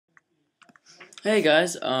Hey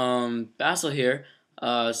guys, Basil here,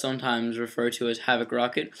 sometimes referred to as Havoc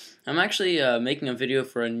Rocket. I'm actually making a video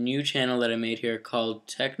for a new channel that I made here called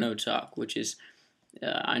Techno Talk, which is,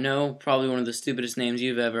 I know, probably one of the stupidest names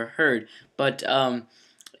you've ever heard, but I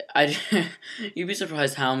you'd be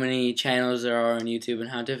surprised how many channels there are on YouTube and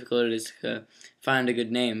how difficult it is to find a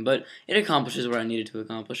good name, but it accomplishes what I needed to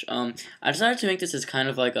accomplish. I decided to make this as kind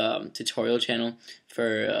of like a tutorial channel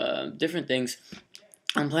for different things.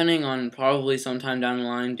 I'm planning on probably sometime down the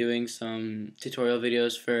line doing some tutorial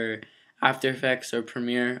videos for After Effects or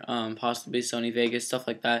Premiere, possibly Sony Vegas, stuff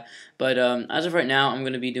like that. But as of right now, I'm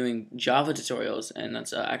going to be doing Java tutorials, and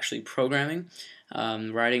that's actually programming,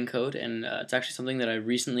 writing code, and it's actually something that I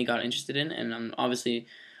recently got interested in. And I'm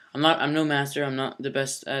no master, I'm not the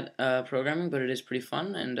best at programming, but it is pretty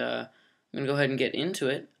fun, and I'm going to go ahead and get into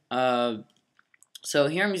it. So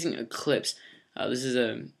here I'm using Eclipse. This is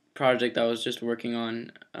a project I was just working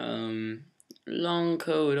on. Long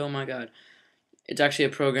code, oh my god. It's actually a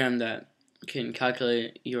program that can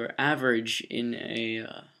calculate your average in a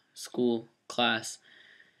school class.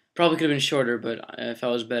 Probably could have been shorter, but if I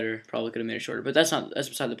was better, probably could have made it shorter. But that's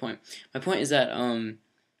beside the point. My point is that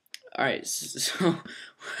alright, so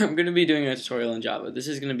I'm gonna be doing a tutorial in Java. This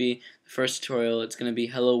is gonna be the first tutorial. It's gonna be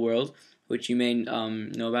HelloWorld, which you may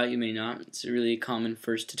know about, you may not. It's a really common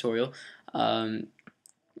first tutorial. Um,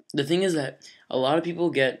 the thing is that a lot of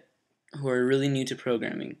people who are really new to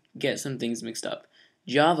programming get some things mixed up.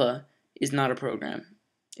 Java is not a program.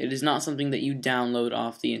 It is not something that you download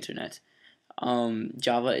off the internet.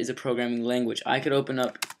 Java is a programming language. I could open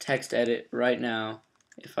up TextEdit right now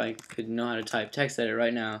if I could know how to type TextEdit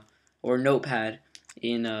right now, or Notepad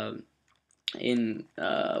in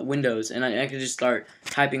Windows, and I could just start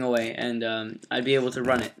typing away, and I'd be able to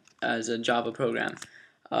run it as a Java program.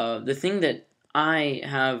 The thing that I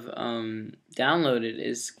have downloaded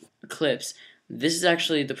is Eclipse. This is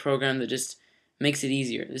actually the program that just makes it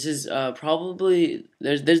easier. This is probably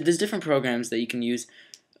there's different programs that you can use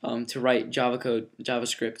to write Java code,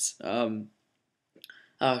 JavaScripts.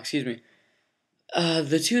 Excuse me.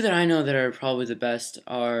 The two that I know that are probably the best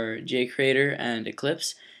are JCreator and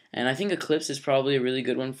Eclipse, and I think Eclipse is probably a really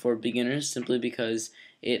good one for beginners simply because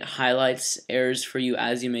it highlights errors for you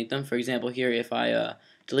as you make them. For example, here if I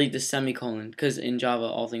delete the semicolon, because in Java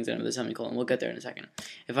all things end with a semicolon. We'll get there in a second.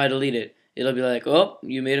 If I delete it, it'll be like, oh,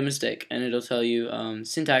 you made a mistake, and it'll tell you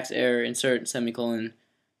syntax error, insert semicolon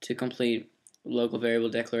to complete local variable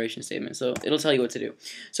declaration statement. So it'll tell you what to do.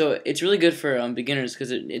 So it's really good for beginners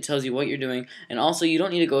because it tells you what you're doing, and also you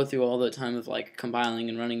don't need to go through all the time of like compiling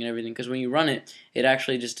and running and everything, because when you run it, it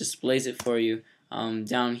actually just displays it for you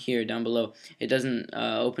down here, down below. It doesn't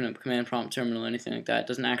open up command prompt terminal or anything like that. It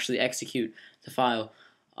doesn't actually execute the file.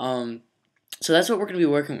 So that's what we're going to be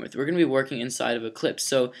working with. We're going to be working inside of Eclipse.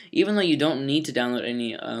 So even though you don't need to download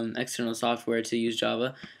any external software to use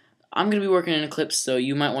Java, I'm going to be working in Eclipse, so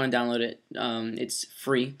you might want to download it. It's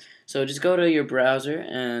free. So just go to your browser,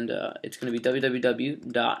 and it's going to be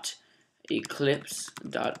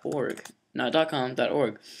www.eclipse.org. Not .com,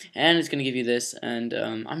 .org. And it's going to give you this, and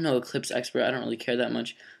I'm no Eclipse expert. I don't really care that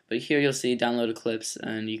much. But here you'll see download Eclipse,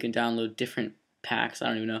 and you can download different packs. I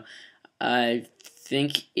don't even know. I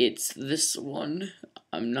think it's this one.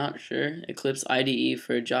 I'm not sure. Eclipse IDE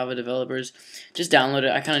for Java developers. Just download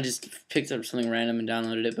it. I kind of just picked up something random and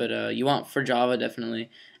downloaded it, but you want for Java definitely,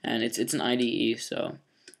 and it's an IDE. So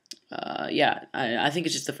yeah, I think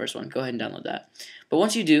it's just the first one. Go ahead and download that. But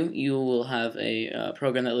once you do, you will have a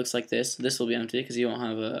program that looks like this. This will be empty because you won't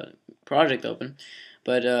have a project open.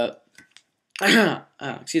 But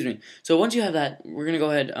excuse me. So once you have that, we're going to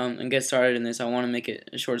go ahead and get started in this. I want to make it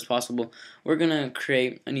as short as possible. We're going to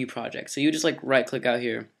create a new project. So you just like right click out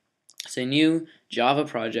here. Say new Java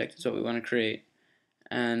project is what we want to create.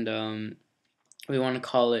 And we want to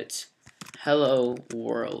call it Hello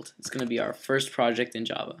World. It's going to be our first project in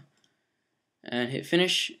Java. And hit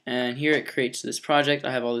finish. And here it creates this project.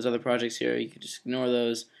 I have all these other projects here. You can just ignore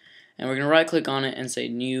those. And we're going to right click on it and say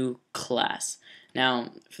new class.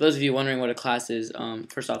 Now, for those of you wondering what a class is,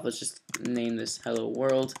 first off, let's just name this Hello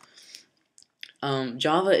World.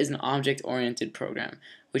 Java is an object-oriented program,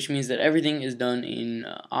 which means that everything is done in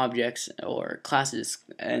objects or classes,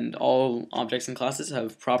 and all objects and classes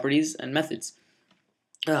have properties and methods.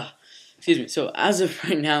 Excuse me. So as of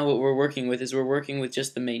right now, what we're working with is we're working with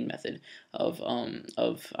just the main method of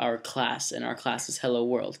our class, and our class is Hello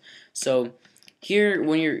World. So here,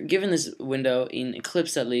 when you're given this window, in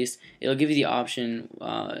Eclipse at least, it'll give you the option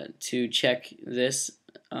to check this,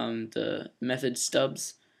 the method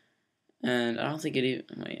stubs. And I don't think it even,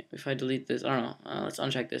 wait, if I delete this, I don't know, let's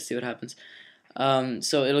uncheck this, see what happens.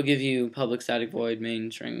 So it'll give you public static void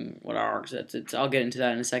main string whatever. I'll get into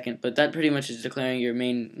that in a second, but that pretty much is declaring your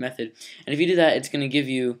main method. And if you do that, it's going to give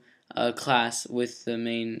you a class with the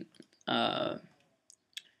main.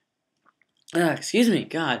 Excuse me,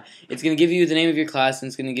 God. It's going to give you the name of your class, and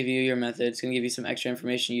it's going to give you your method. It's going to give you some extra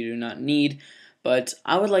information you do not need. But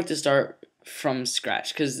I would like to start from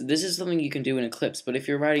scratch, because this is something you can do in Eclipse. But if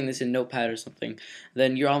you're writing this in Notepad or something,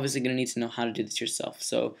 then you're obviously going to need to know how to do this yourself.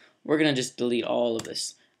 So we're going to just delete all of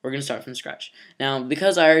this. We're going to start from scratch. Now,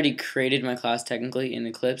 because I already created my class technically in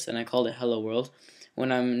Eclipse, and I called it HelloWorld,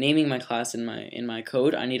 when I'm naming my class in my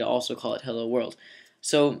code, I need to also call it HelloWorld.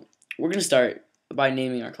 So we're going to start by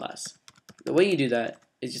naming our class. The way you do that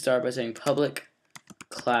is you start by saying public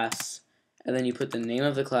class, and then you put the name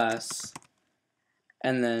of the class,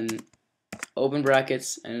 and then open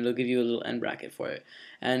brackets, and it'll give you a little end bracket for it.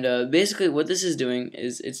 And basically what this is doing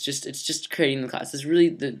is it's just creating the class. There's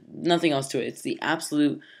really nothing else to it. It's the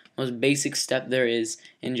absolute most basic step there is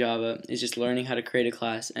in Java, is just learning how to create a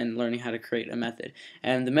class and learning how to create a method.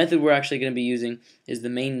 And the method we're actually going to be using is the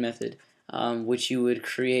main method, which you would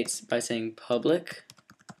create by saying public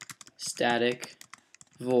static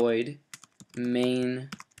void main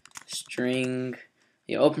string,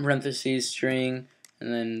 open parentheses string,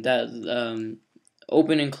 and then that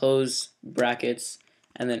open and close brackets,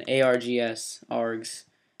 and then args,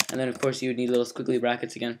 and then of course you would need little squiggly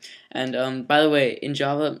brackets again. And by the way, in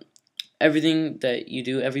Java, everything that you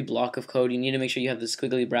do, every block of code, you need to make sure you have the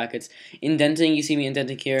squiggly brackets. Indenting, you see me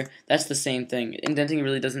indenting here, that's the same thing. Indenting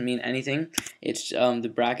really doesn't mean anything. It's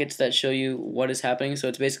the brackets that show you what is happening. So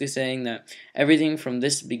it's basically saying that everything from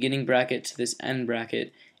this beginning bracket to this end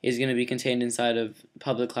bracket is going to be contained inside of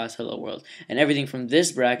public class hello world. And everything from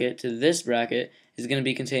this bracket to this bracket is going to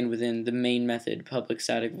be contained within the main method, public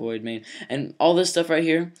static void main. And all this stuff right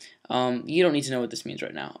here, you don't need to know what this means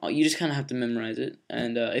right now. You just kind of have to memorize it.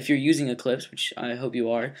 And if you're using Eclipse, which I hope you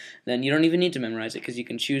are, then you don't even need to memorize it, because you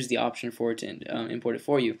can choose the option for it to import it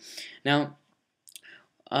for you. Now,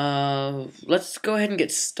 let's go ahead and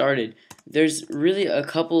get started. There's really a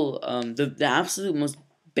couple, the absolute most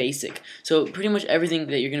basic. So pretty much everything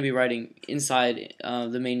that you're going to be writing inside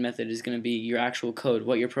the main method is going to be your actual code,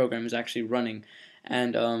 what your program is actually running.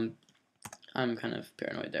 And I'm kind of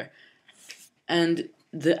paranoid there. And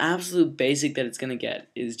the absolute basic that it's going to get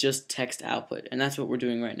is just text output, and that's what we're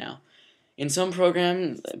doing right now. In some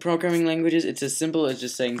programming languages, it's as simple as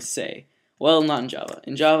just saying say. Well, not in Java.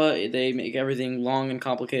 In Java, they make everything long and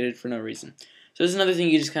complicated for no reason. So there's another thing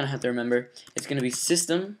you just kind of have to remember. It's going to be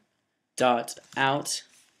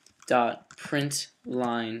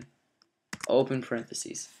system.out.println open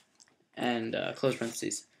parentheses and close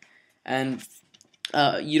parentheses. And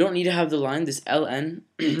you don't need to have the line. This ln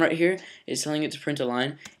right here is telling it to print a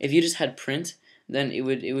line. If you just had print, then it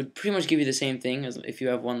would pretty much give you the same thing as if you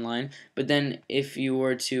have one line. But then if you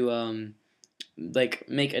were to like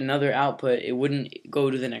make another output, it wouldn't go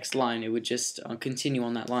to the next line. It would just continue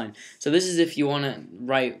on that line. So this is if you want to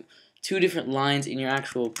write two different lines in your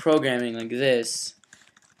actual programming like this.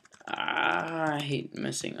 I hate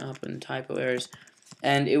messing up and typo errors.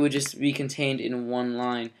 And it would just be contained in one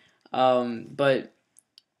line. But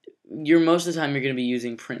most of the time you're going to be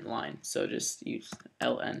using print line, so just use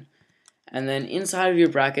ln. And then inside of your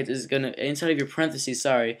brackets inside of your parentheses, is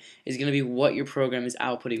going to be what your program is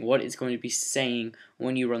outputting, what it's going to be saying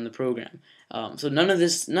when you run the program. So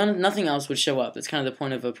nothing else would show up. That's kind of the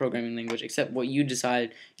point of a programming language, except what you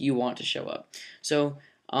decide you want to show up. So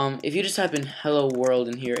if you just type in hello world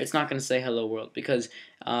in here, it's not going to say hello world, because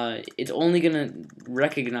it's only going to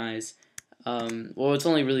recognize it's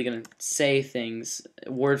only really going to say things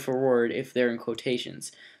word for word if they're in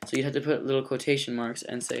quotations. So you'd have to put little quotation marks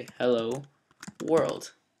and say hello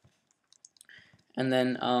world. And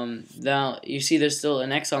then now you see there's still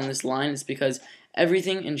an X on this line. It's because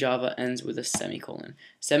everything in Java ends with a semicolon.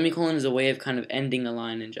 Semicolon is a way of kind of ending a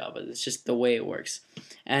line in Java. It's just the way it works.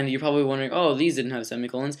 And you're probably wondering, oh, these didn't have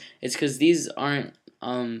semicolons. It's because these aren't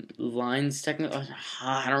lines technically.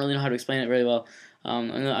 I don't really know how to explain it very well.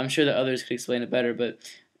 I'm sure that others could explain it better, but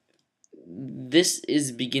this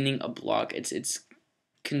is beginning a block. It's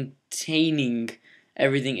containing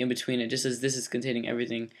everything in between it, just as this is containing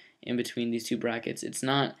everything in between these two brackets. It's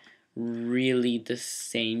not really the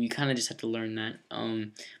same. You kind of just have to learn that.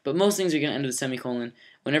 But most things are going to end with a semicolon.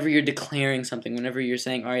 Whenever you're declaring something, whenever you're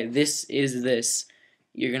saying, all right, this is this,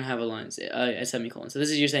 you're going to have a semicolon. So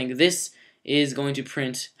this is you're saying this is going to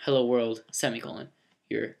print hello world, semicolon.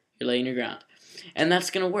 You're laying your ground. And that's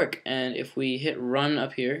going to work. And if we hit run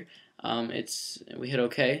up here, we hit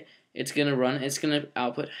OK, it's going to run. It's going to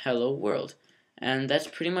output hello world. And that's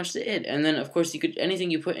pretty much it. And then of course you could, anything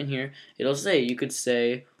you put in here, it'll say, you could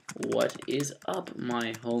say, "What is up,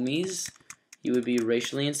 my homies?" You would be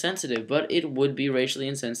racially insensitive, but it would be racially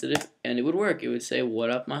insensitive and it would work. It would say, "What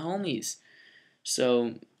up, my homies?"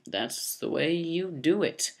 So that's the way you do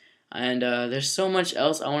it. And there's so much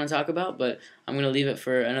else I want to talk about, but I'm going to leave it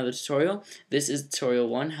for another tutorial. This is tutorial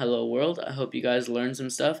 1, Hello World. I hope you guys learned some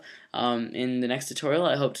stuff. In the next tutorial,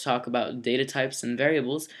 I hope to talk about data types and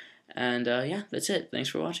variables. And yeah, that's it. Thanks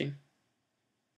for watching.